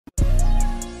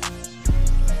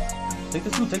Take the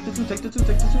two, take the two, take the two,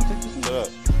 take the two, take the two. Shut up.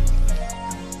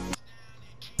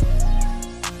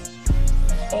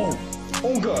 Oh,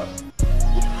 oh god.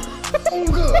 Oh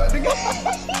god, nigga.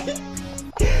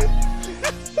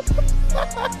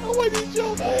 Why did you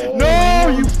jump? Oh, no,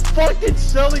 you fucking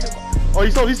selling. Oh,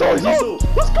 he sold. Let's go.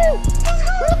 Let's go.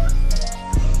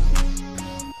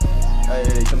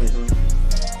 Hey, come here.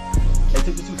 Hey,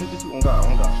 take the two. Oh god.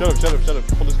 Shut up.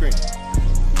 Hold the screen.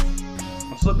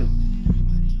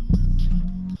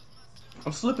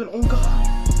 I'm slipping. Oh god.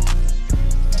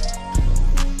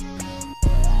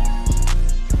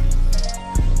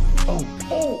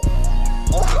 Oh.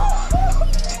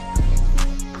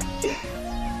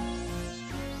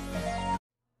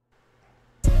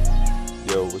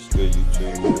 Yo, what's good,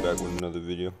 YouTube? We're back with another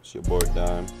video. It's your boy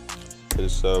Dime. Hit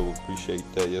us up. We appreciate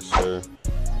that, yes sir.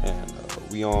 And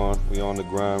we on the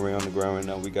grind. We're on the grind right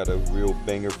now. We got a real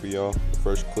banger for y'all. The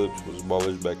first clips was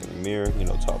ballers back in the mirror. You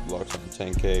know, top blocks on the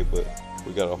 10K, but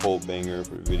we got a whole banger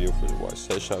for the video for the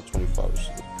Setshot 25, which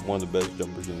is one of the best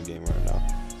jumpers in the game right now.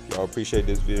 If y'all appreciate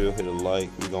this video, hit a like.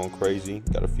 We going crazy.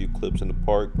 Got a few clips in the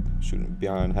park, shooting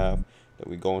behind half. Then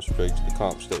we going straight to the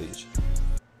comp stage.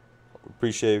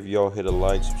 Appreciate if y'all hit a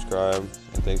like, subscribe,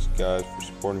 and thanks guys for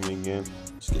supporting me again.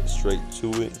 Let's get straight to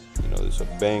it. You know, there's a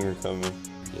banger coming.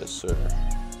 Yes sir.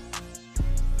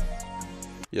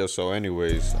 Yeah, so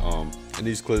anyways, in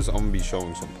these clips I'm gonna be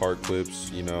showing some park clips.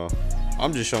 You know,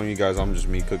 I'm just showing you guys, I'm just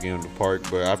me cooking in the park.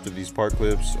 But after these park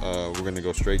clips, we're gonna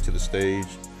go straight to the stage.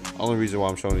 Only reason why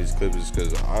I'm showing these clips is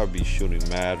because I'll be shooting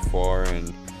mad far,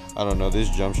 and I don't know, this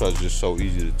jump shot is just so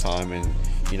easy to time, and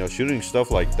you know, shooting stuff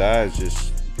like that is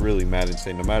just really mad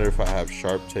insane. No matter if I have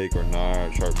sharp take or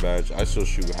not, sharp badge, I still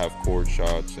shoot half court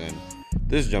shots, and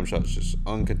this jump shot is just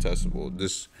uncontestable.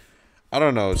 This, I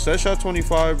don't know, Setshot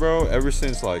 25, bro, ever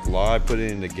since like Live put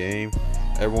it in the game,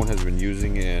 everyone has been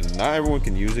using it, and not everyone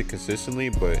can use it consistently,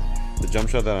 but the jump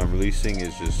shot that I'm releasing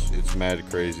is just, it's mad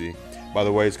crazy. By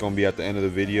the way, it's gonna be at the end of the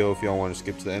video. If y'all want to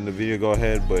skip to the end of the video, go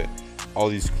ahead, but all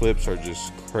these clips are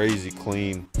just crazy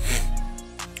clean.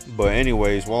 But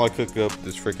anyways, while I cook up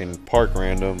this freaking park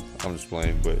random, I'm just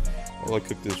playing, but while I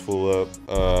cook this fool up,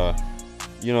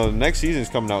 you know, the next season's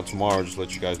coming out tomorrow, just to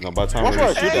let you guys know. By the time Watch where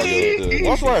I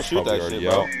shoot that shit,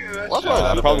 bro.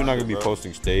 I'm I'm probably not gonna be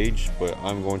posting stage, but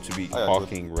I'm going to be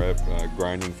talking rep,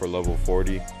 grinding for level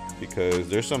 40, because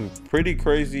there's some pretty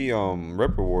crazy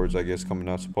rep rewards, I guess, coming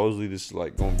out. Supposedly this is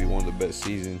like going to be one of the best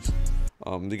seasons.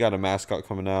 They got a mascot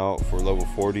coming out for level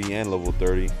 40 and level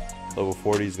 30. Level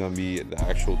 40 is going to be the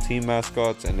actual team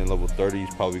mascots, and then level 30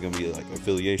 is probably going to be like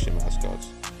affiliation mascots.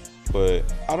 But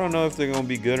I don't know if they're going to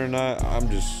be good or not.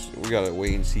 We got to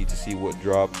wait and see to see what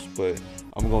drops. But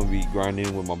I'm going to be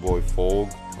grinding with my boy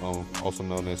Folg, also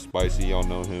known as Spicy. Y'all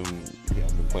know him. Yeah,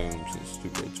 I've been playing with him since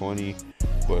 2K20.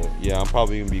 But yeah, I'm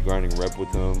probably going to be grinding rep with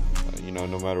him. You know,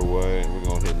 no matter what, we're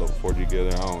going to hit level 40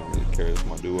 together. I don't really care. It's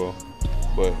my duo.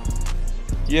 But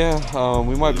yeah,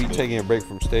 we might be taking a break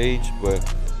from stage, but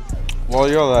while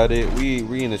y'all at it,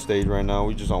 we in the stage right now.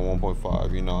 We just on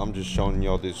 1.5. You know, I'm just showing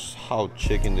y'all this, how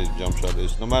chicken this jump shot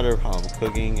is. No matter how I'm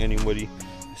cooking anybody,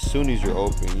 as soon as you're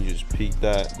open, you just peek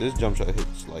that. This jump shot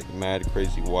hits like mad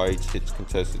crazy whites, hits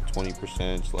contested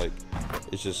 20%. It's like,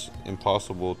 it's just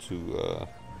impossible to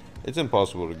it's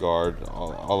impossible to guard.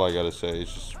 All I gotta say,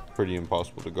 it's just pretty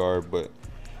impossible to guard. But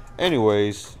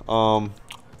anyways,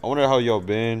 I wonder how y'all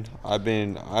been. I've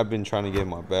been trying to get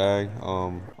my bag.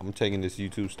 I'm taking this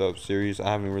YouTube stuff serious. I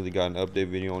haven't really got an update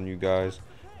video on you guys,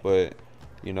 but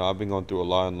you know, I've been going through a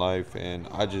lot in life, and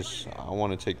I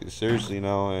want to take this seriously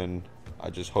now, and I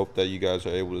just hope that you guys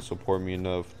are able to support me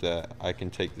enough that I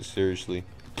can take this seriously.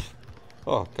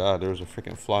 Oh god, there was a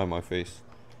freaking fly in my face.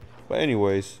 But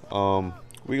anyways,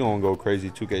 we gonna go crazy.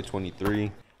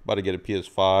 2K23, about to get a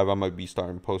PS5. I might be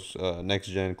starting post next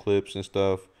gen clips and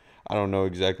stuff. I don't know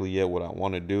exactly yet what I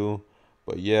want to do,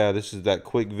 but yeah, this is that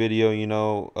quick video. You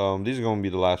know, these are gonna be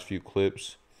the last few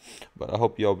clips, but I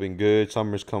hope y'all been good.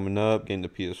 Summer's coming up, getting the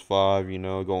PS5, you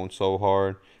know, going so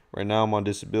hard. Right now I'm on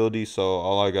disability, so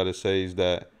all I gotta say is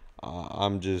that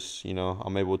I'm just, you know,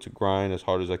 I'm able to grind as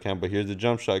hard as I can. But here's the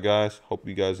jump shot, guys. Hope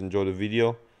you guys enjoy the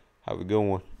video. Have a good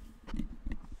one.